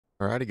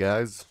Alrighty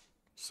guys,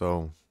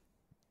 so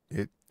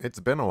it's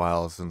been a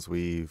while since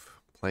we've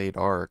played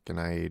ARK, and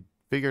I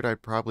figured I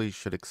probably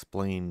should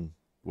explain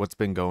what's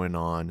been going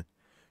on,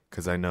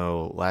 because I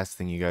know last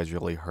thing you guys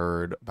really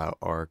heard about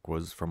ARK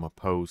was from a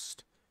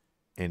post,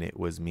 and it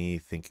was me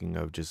thinking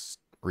of just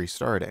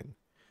restarting.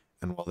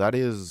 And while that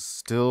is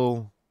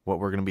still what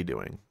we're going to be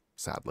doing,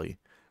 sadly,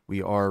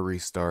 we are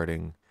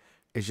restarting.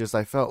 It's just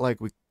I felt like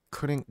we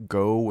couldn't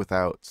go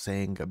without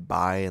saying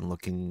goodbye and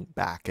looking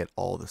back at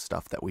all the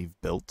stuff that we've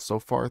built so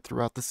far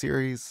throughout the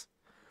series.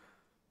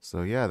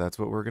 So yeah, that's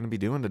what we're going to be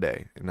doing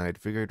today. And I'd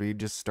figured we'd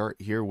just start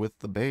here with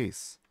the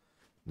base.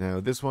 Now,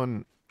 this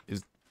one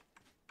is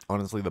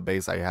honestly the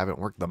base I haven't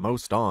worked the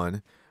most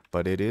on,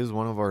 but it is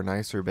one of our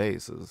nicer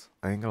bases.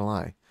 I ain't gonna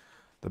lie.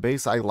 The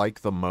base I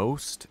like the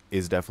most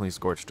is definitely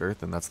Scorched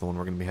Earth, and that's the one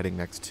we're going to be heading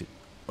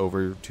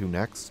over to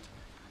next.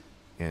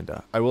 And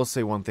I will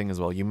say one thing as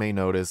well. You may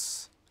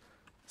notice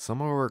some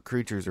of our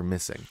creatures are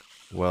missing.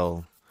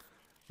 Well,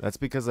 that's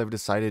because I've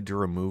decided to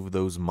remove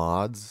those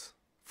mods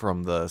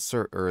from the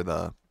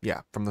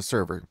from the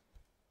server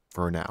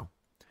for now.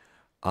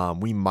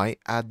 We might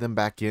add them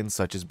back in,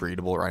 such as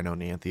Breedable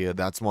Rhinonanthia.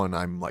 That's one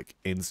I'm like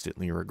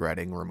instantly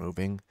regretting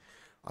removing.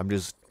 I'm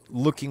just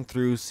looking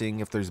through,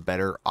 seeing if there's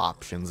better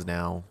options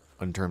now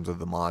in terms of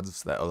the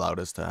mods that allowed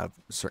us to have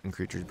certain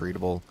creatures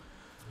breedable.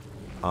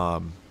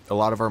 A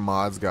lot of our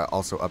mods got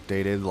also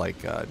updated,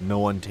 like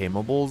no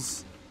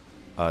untamables.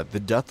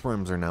 The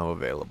Deathworms are now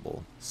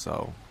available,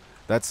 so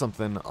that's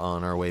something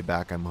on our way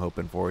back I'm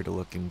hoping forward to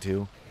looking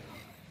to.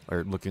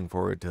 Or looking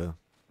forward to,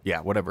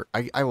 yeah, whatever.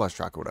 I lost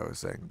track of what I was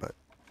saying, but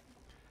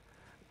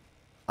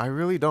I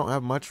really don't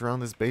have much around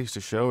this base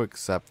to show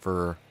except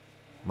for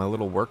my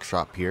little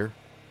workshop here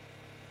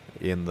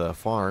in the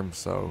farm.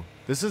 So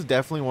this is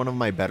definitely one of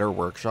my better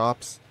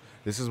workshops.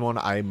 This is one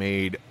I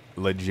made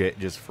legit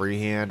just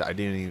freehand. I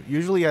didn't even,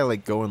 usually I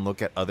like go and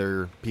look at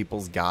other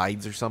people's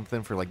guides or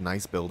something for like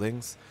nice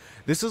buildings.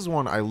 This is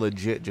one I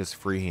legit just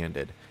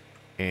freehanded,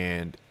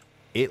 and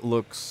it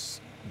looks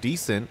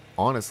decent,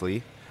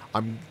 honestly.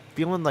 I'm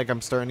feeling like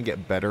I'm starting to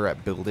get better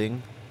at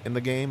building in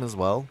the game as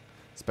well,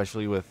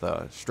 especially with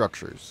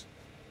structures.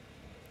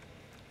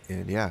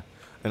 And yeah,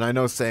 and I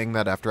know saying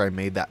that after I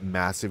made that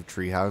massive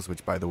treehouse,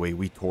 which by the way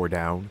we tore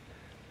down,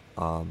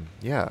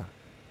 yeah,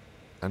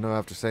 I know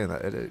after saying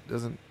that it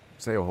doesn't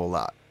say a whole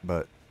lot,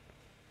 but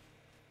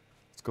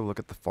let's go look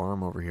at the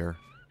farm over here.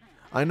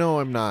 I know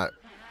I'm not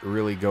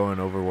really going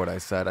over what I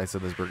said. I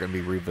said this we're going to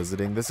be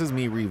revisiting. This is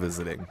me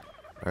revisiting.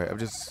 Alright, I've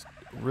just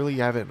really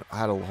haven't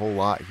had a whole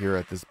lot here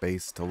at this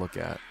base to look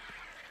at.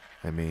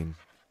 I mean,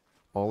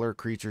 all our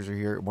creatures are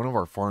here. One of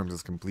our farms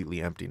is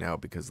completely empty now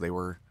because they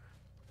were,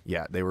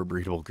 yeah, they were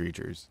breedable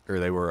creatures. Or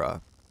they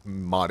were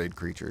modded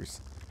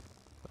creatures.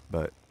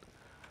 But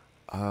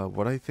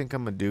what I think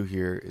I'm going to do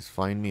here is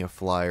find me a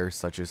flyer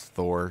such as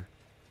Thor.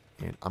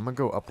 And I'm going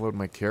to go upload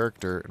my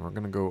character, and we're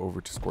going to go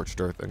over to Scorched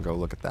Earth and go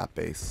look at that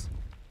base.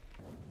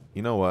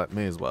 You know what?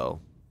 May as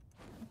well.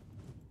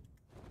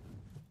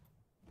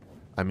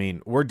 I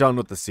mean, we're done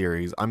with the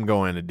series. I'm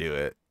going to do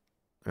it.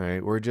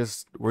 Alright, we're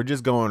just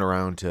going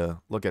around to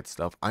look at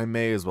stuff. I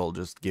may as well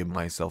just give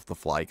myself the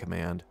fly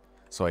command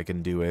so I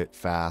can do it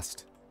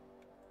fast.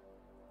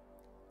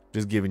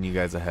 Just giving you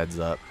guys a heads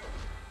up.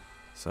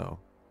 So,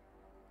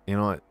 you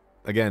know what?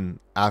 Again,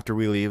 after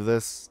we leave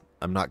this,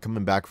 I'm not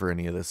coming back for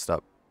any of this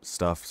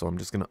stuff, so I'm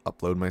just going to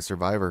upload my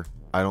survivor.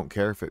 I don't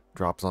care if it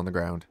drops on the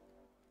ground.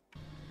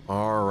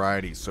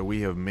 Alrighty, so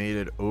we have made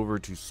it over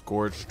to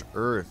Scorched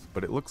Earth,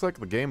 but it looks like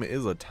the game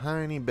is a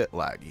tiny bit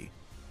laggy.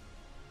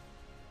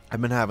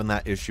 I've been having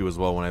that issue as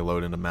well when I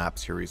load into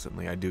maps here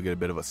recently. I do get a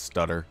bit of a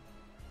stutter.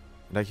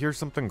 And I hear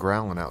something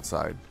growling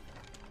outside.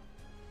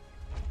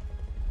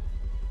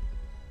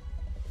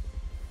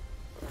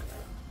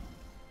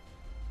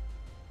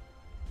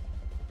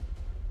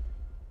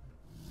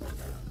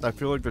 I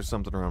feel like there's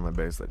something around my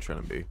base that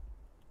shouldn't be.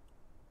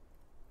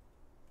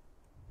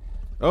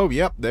 Oh,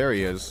 yep, there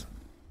he is.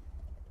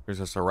 There's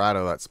a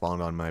Serato that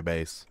spawned on my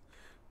base.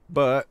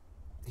 But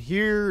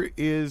here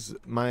is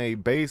my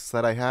base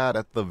that I had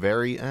at the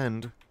very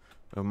end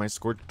of my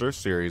Scorched Earth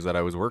series that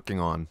I was working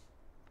on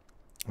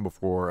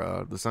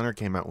before the center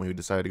came out when we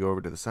decided to go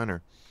over to the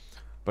center.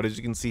 But as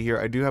you can see here,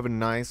 I do have a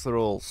nice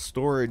little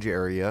storage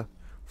area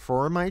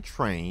for my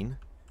train.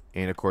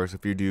 And of course,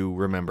 if you do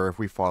remember, if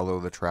we follow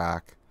the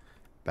track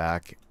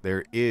back,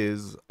 there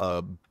is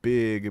a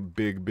big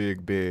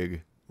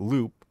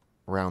loop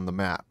around the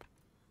map.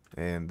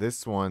 And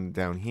this one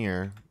down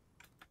here,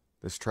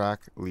 this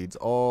track leads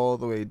all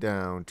the way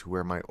down to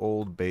where my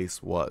old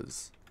base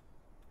was.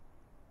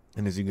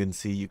 And as you can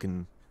see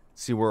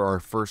where our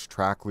first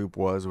track loop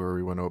was, where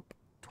we went up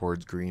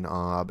towards Green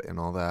Ob and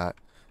all that.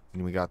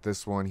 And we got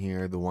this one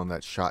here, the one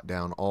that shot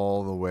down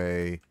all the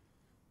way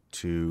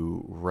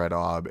to Red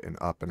Ob and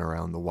up and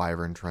around the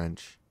Wyvern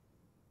Trench.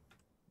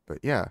 But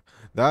yeah,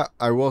 that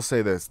I will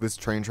say this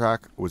train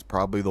track was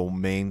probably the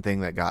main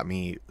thing that got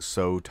me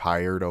so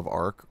tired of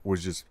ARK,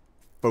 was just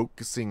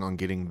focusing on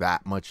getting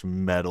that much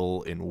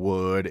metal and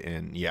wood.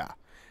 And yeah,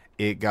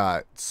 it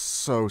got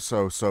so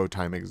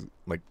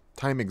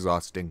time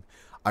exhausting.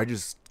 I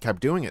just kept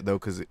doing it though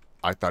because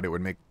I thought it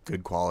would make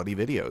good quality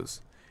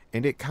videos,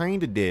 and it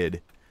kind of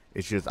did.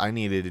 It's just I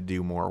needed to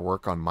do more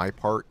work on my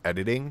part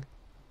editing.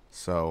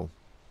 So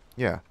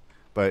yeah,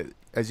 but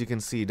as you can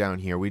see down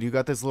here, we do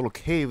got this little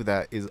cave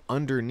that is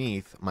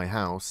underneath my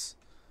house,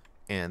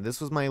 and this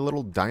was my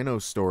little dino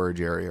storage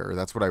area, or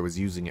that's what I was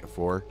using it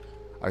for.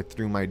 I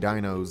threw my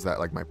dinos, that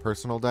like my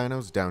personal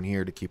dinos, down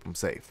here to keep them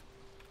safe.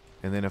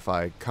 And then if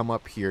I come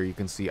up here, you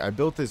can see I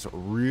built this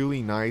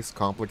really nice,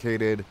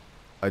 complicated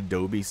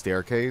adobe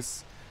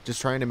staircase, just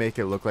trying to make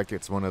it look like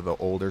it's one of the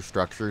older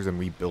structures and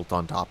we built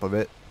on top of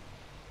it.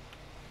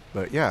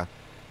 But yeah,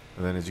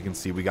 and then as you can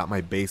see, we got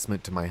my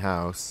basement to my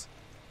house,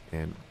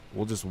 and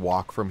we'll just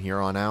walk from here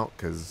on out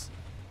because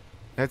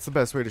that's the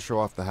best way to show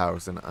off the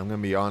house. And I'm gonna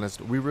be honest,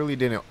 we really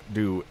didn't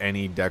do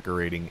any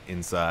decorating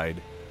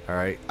inside.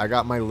 Alright, I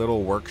got my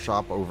little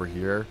workshop over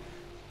here.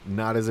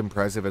 Not as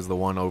impressive as the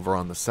one over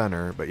on the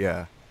center, but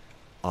yeah.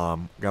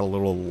 Got a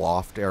little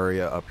loft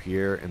area up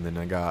here, and then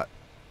I got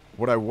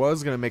what I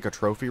was gonna make a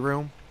trophy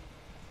room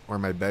or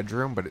my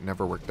bedroom, but it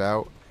never worked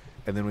out.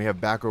 And then we have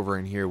back over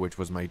in here, which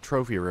was my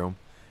trophy room.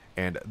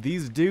 And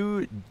these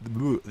did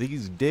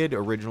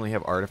originally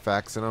have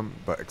artifacts in them,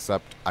 but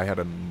except I had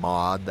a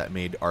mod that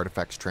made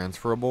artifacts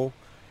transferable,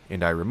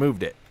 and I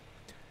removed it.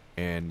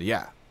 And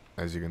yeah,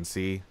 as you can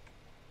see,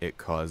 it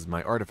caused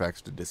my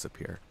artifacts to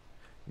disappear.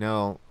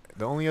 Now,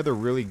 the only other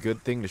really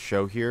good thing to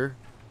show here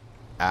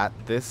at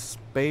this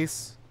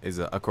space is,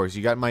 of course,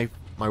 you got my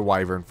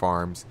wyvern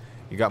farms.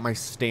 You got my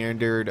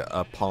standard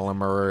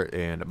polymer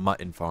and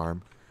mutton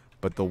farm.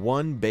 But the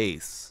one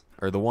base,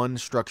 or the one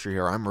structure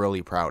here I'm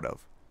really proud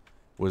of,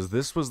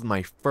 this was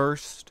my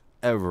first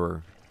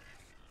ever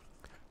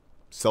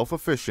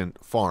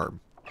self-efficient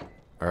farm.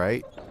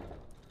 Alright?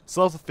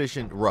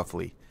 Self-efficient,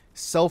 roughly.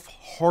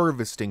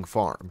 Self-harvesting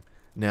farm.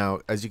 Now,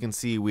 as you can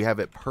see, we have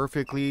it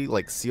perfectly,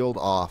 like, sealed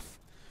off.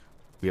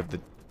 We have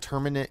the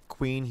Terminate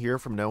Queen here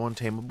from No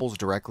Untamables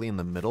directly in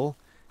the middle.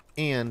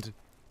 And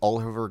all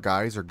of her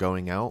guys are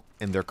going out,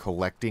 and they're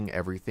collecting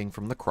everything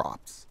from the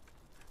crops.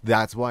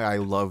 That's why I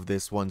love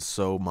this one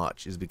so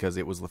much, is because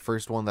it was the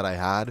first one that I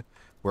had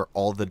where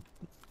all the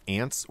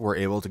ants were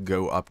able to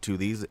go up to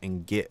these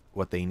and get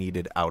what they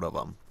needed out of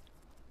them.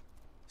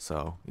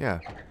 So, yeah.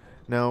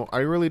 Now, I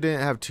really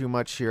didn't have too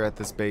much here at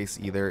this base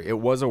either. It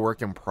was a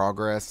work in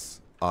progress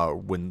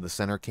when the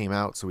center came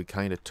out, so we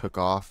kind of took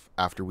off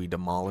after we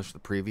demolished the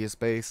previous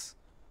base.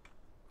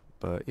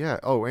 But, yeah.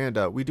 Oh, and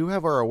we do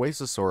have our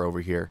Oasisaur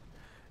over here.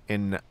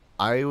 And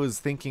I was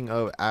thinking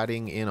of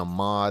adding in a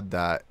mod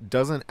that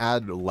doesn't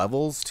add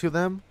levels to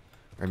them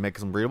or makes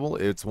them breedable.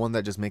 It's one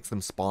that just makes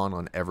them spawn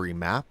on every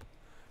map.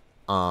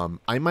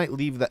 I might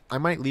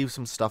leave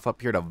some stuff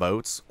up here to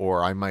votes,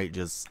 or I might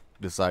just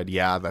decide,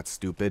 yeah, that's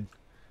stupid.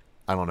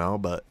 I don't know,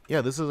 but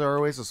yeah, this is our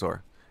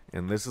Oasisaur,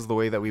 and this is the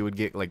way that we would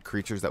get like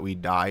creatures that we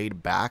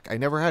died back. I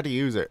never had to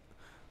use it.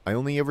 I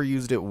only ever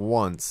used it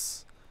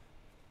once,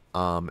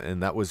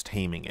 and that was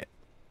taming it.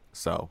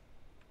 So.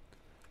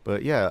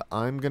 But yeah,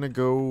 I'm gonna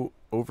go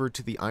over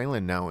to the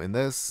island now, and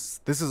this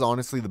is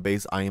honestly the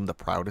base I am the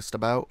proudest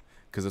about,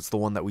 because it's the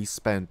one that we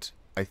spent,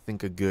 I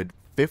think, a good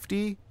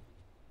 50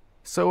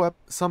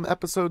 some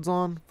episodes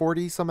on,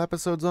 40 some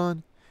episodes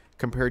on,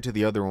 compared to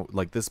the other one,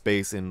 like this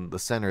base in the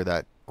center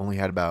that only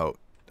had about,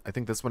 I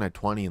think this one had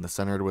 20, and the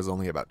center was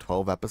only about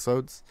 12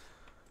 episodes.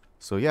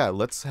 So yeah,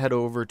 let's head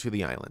over to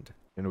the island.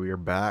 And we are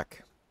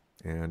back,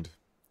 and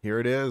here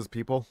it is,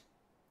 people.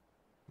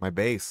 My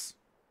base.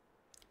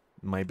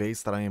 My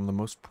base that I am the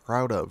most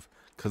proud of,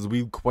 because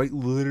we quite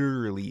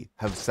literally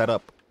have set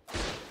up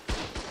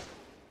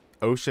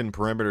ocean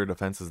perimeter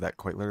defenses that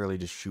quite literally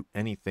just shoot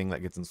anything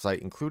that gets in sight,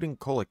 including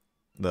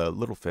the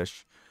little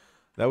fish.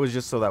 That was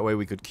just so that way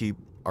we could keep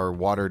our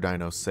water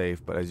dinos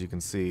safe, but as you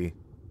can see,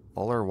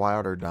 all our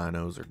water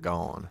dinos are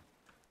gone.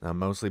 Now,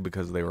 mostly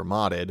because they were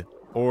modded,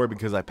 or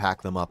because I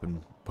packed them up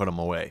and put them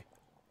away.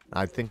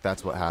 I think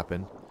that's what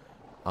happened.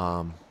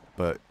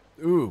 But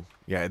ooh,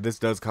 yeah, this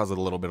does cause a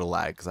little bit of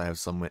lag because I have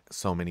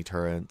so many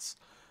turrets.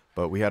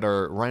 But we had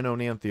our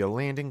Rhinonanthia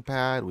landing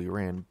pad, we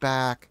ran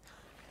back,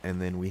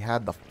 and then we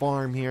had the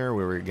farm here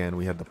where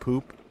we had the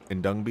poop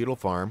and dung beetle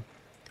farm.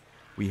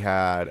 We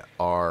had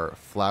our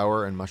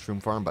flower and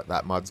mushroom farm, but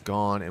that mod's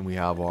gone, and we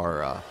have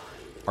our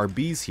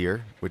bees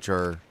here, which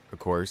are, of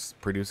course,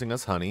 producing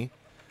us honey.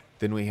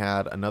 Then we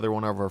had another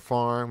one of our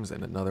farms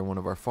and another one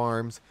of our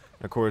farms.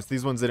 And of course,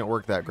 these ones didn't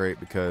work that great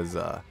because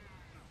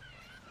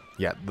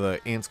yeah, the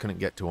ants couldn't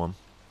get to them.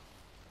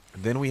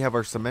 Then we have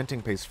our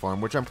cementing paste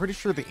farm, which I'm pretty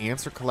sure the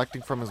ants are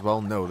collecting from as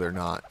well. No, they're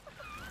not.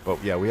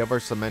 But yeah, we have our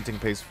cementing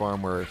paste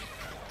farm where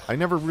I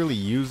never really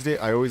used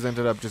it. I always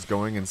ended up just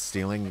going and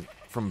stealing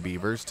from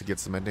beavers to get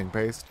cementing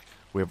paste.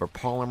 We have our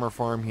polymer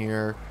farm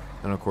here,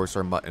 and of course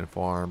our mutton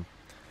farm.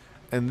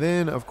 And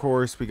then, of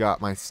course, we got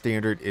my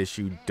standard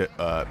issue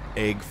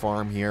egg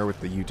farm here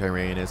with the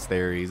Eutyrannus,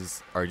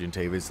 Theres,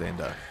 Argentavis,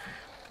 and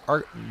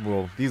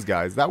well, these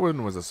guys. That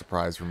one was a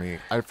surprise for me.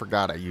 I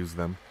forgot I used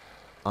them.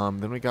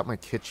 Then we got my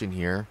kitchen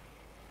here.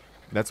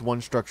 That's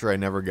one structure I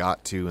never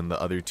got to in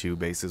the other two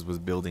bases, was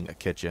building a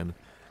kitchen.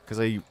 Because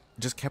I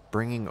just kept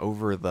bringing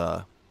over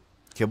the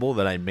kibble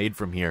that I made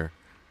from here.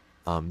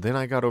 Then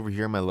I got over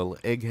here my little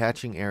egg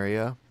hatching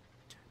area.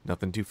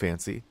 Nothing too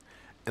fancy.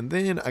 And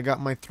then I got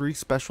my 3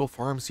 special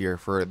farms here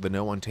for the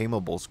no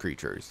untamables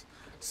creatures.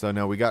 So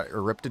now we got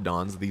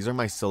Euryptodons. These are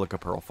my silica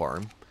pearl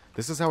farm.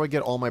 This is how I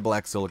get all my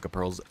black silica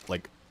pearls,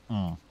 like,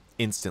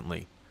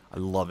 instantly. I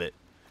love it.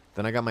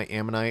 Then I got my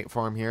ammonite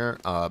farm here.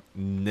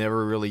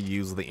 Never really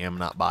used the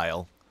ammonite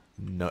bile.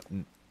 No,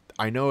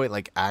 I know it,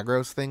 like,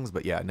 aggroes things,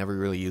 but yeah, never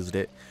really used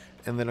it.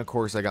 And then, of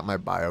course, I got my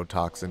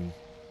biotoxin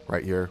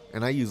right here.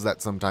 And I use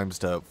that sometimes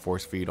to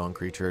force feed on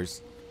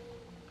creatures.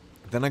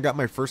 Then I got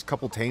my first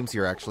couple tames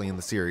here, actually, in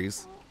the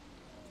series.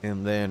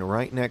 And then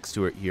right next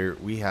to it here,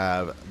 we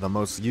have the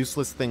most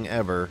useless thing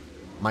ever,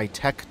 my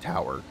tech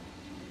tower.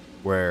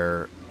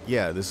 Where,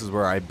 yeah, this is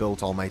where I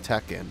built all my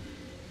tech in.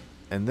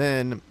 And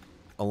then,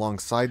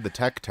 alongside the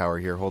tech tower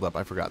here, hold up,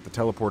 I forgot, the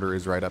teleporter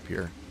is right up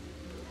here.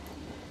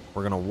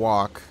 We're gonna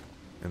walk,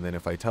 and then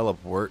if I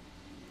teleport,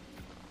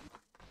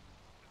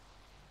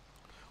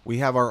 we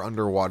have our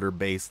underwater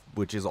base,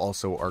 which is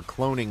also our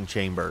cloning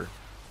chamber.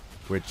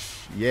 Which,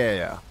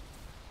 yeah,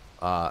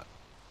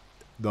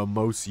 the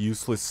most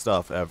useless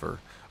stuff ever.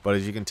 But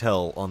as you can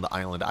tell, on the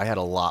island, I had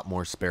a lot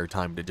more spare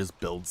time to just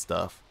build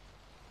stuff.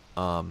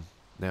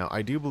 Now,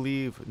 I do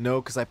believe... No,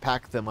 because I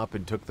packed them up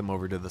and took them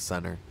over to the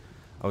center.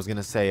 I was going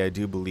to say, I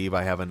do believe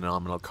I have a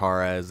nominal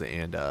Karaz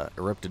and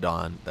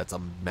Euryptodon. That's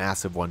a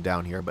massive one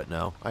down here, but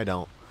no, I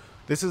don't.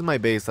 This is my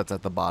base that's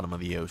at the bottom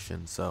of the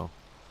ocean, so...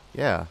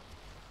 Yeah.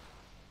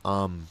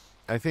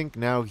 I think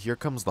now here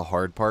comes the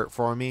hard part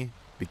for me,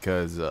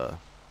 because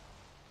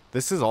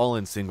this is all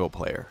in single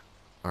player,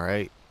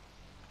 alright?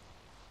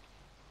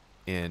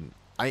 And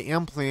I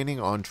am planning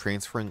on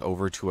transferring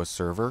over to a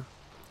server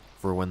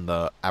for when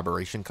the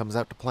Aberration comes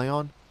out to play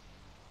on.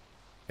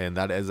 And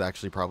that is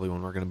actually probably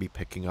when we're going to be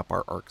picking up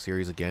our ARK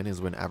series again, is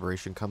when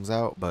Aberration comes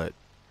out. But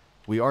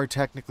we are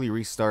technically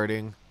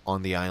restarting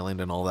on the island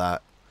and all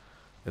that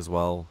as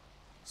well.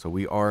 So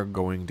we are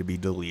going to be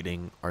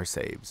deleting our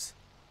saves.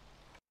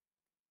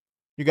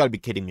 You gotta be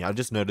kidding me. I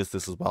just noticed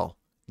this as well.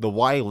 The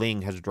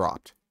Y-Ling has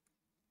dropped.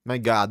 My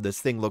god, this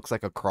thing looks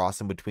like a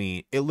cross in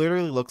between. It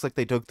literally looks like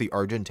they took the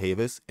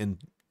Argentavis and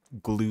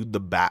glued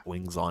the bat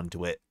wings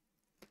onto it.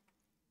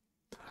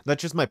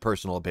 That's just my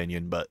personal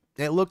opinion, but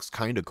it looks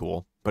kind of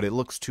cool. But it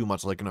looks too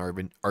much like an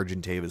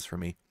Argentavis for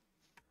me.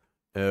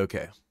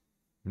 Okay.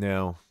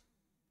 Now,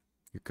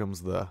 here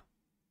comes the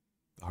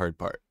hard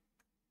part.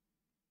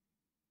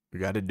 We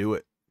gotta do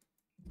it.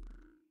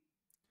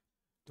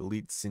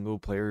 Delete single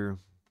player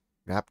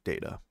map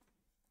data.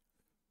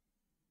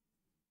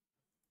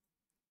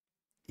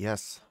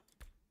 Yes.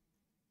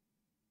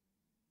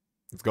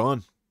 It's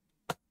gone.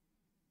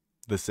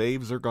 The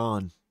saves are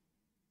gone.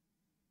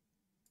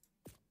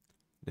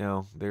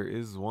 Now, there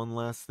is one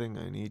last thing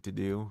I need to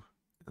do,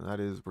 and that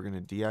is we're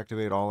going to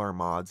deactivate all our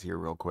mods here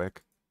real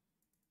quick.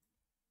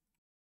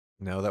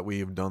 Now that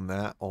we've done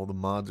that, all the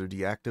mods are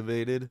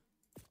deactivated.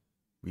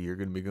 We are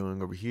going to be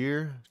going over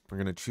here. We're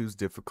going to choose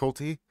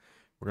difficulty.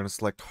 We're going to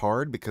select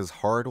hard, because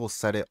hard will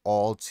set it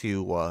all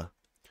to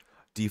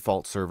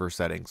default server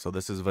settings. So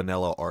this is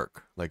vanilla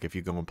ARK, like if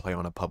you go and play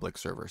on a public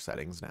server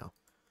settings now.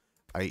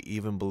 I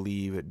even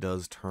believe it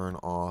does turn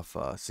off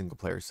single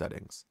player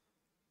settings.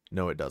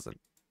 No, it doesn't.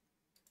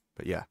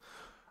 But yeah,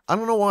 I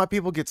don't know why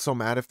people get so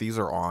mad if these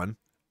are on.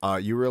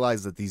 You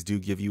realize that these do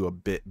give you a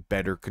bit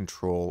better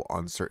control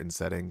on certain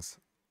settings,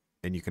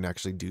 and you can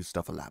actually do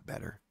stuff a lot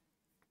better.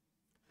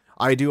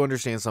 I do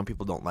understand some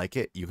people don't like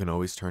it. You can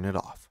always turn it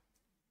off.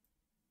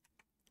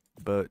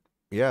 But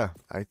yeah,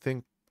 I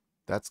think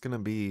that's gonna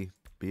be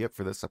it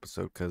for this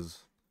episode,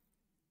 because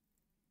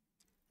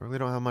I really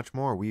don't have much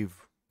more. We've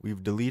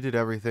deleted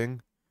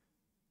everything.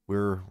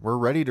 We're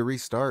ready to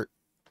restart.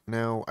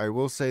 Now, I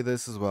will say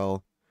this as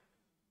well.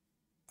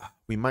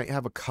 We might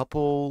have a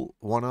couple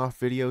one-off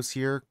videos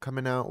here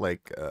coming out,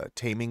 like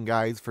taming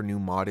guides for new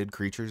modded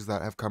creatures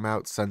that have come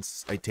out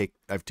since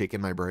I've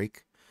taken my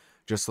break,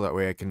 just so that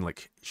way I can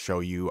like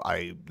show you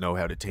I know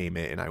how to tame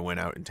it, and I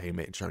went out and tame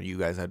it and show you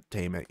guys how to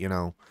tame it, you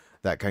know,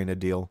 that kind of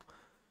deal.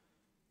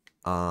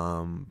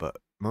 But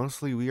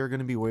mostly we are going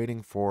to be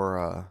waiting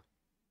for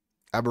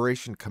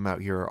Aberration come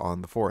out here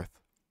on the 4th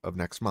of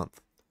next month.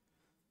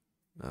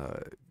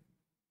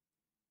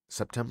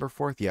 September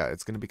 4th? Yeah,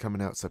 it's going to be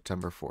coming out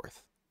September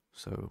 4th.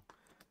 So,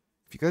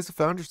 if you guys have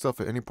found yourself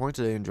at any point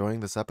today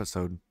enjoying this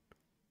episode,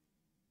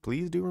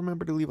 please do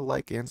remember to leave a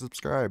like and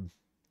subscribe,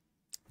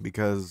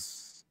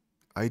 because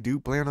I do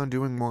plan on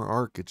doing more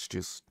ARK. It's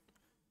just,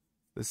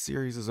 this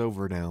series is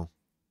over now.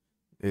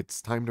 It's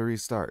time to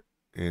restart,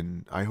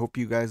 and I hope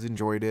you guys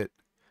enjoyed it.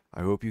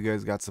 I hope you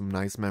guys got some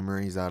nice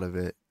memories out of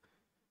it.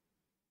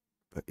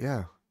 But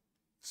yeah,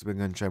 this has been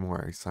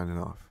GunShyMoray signing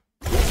off.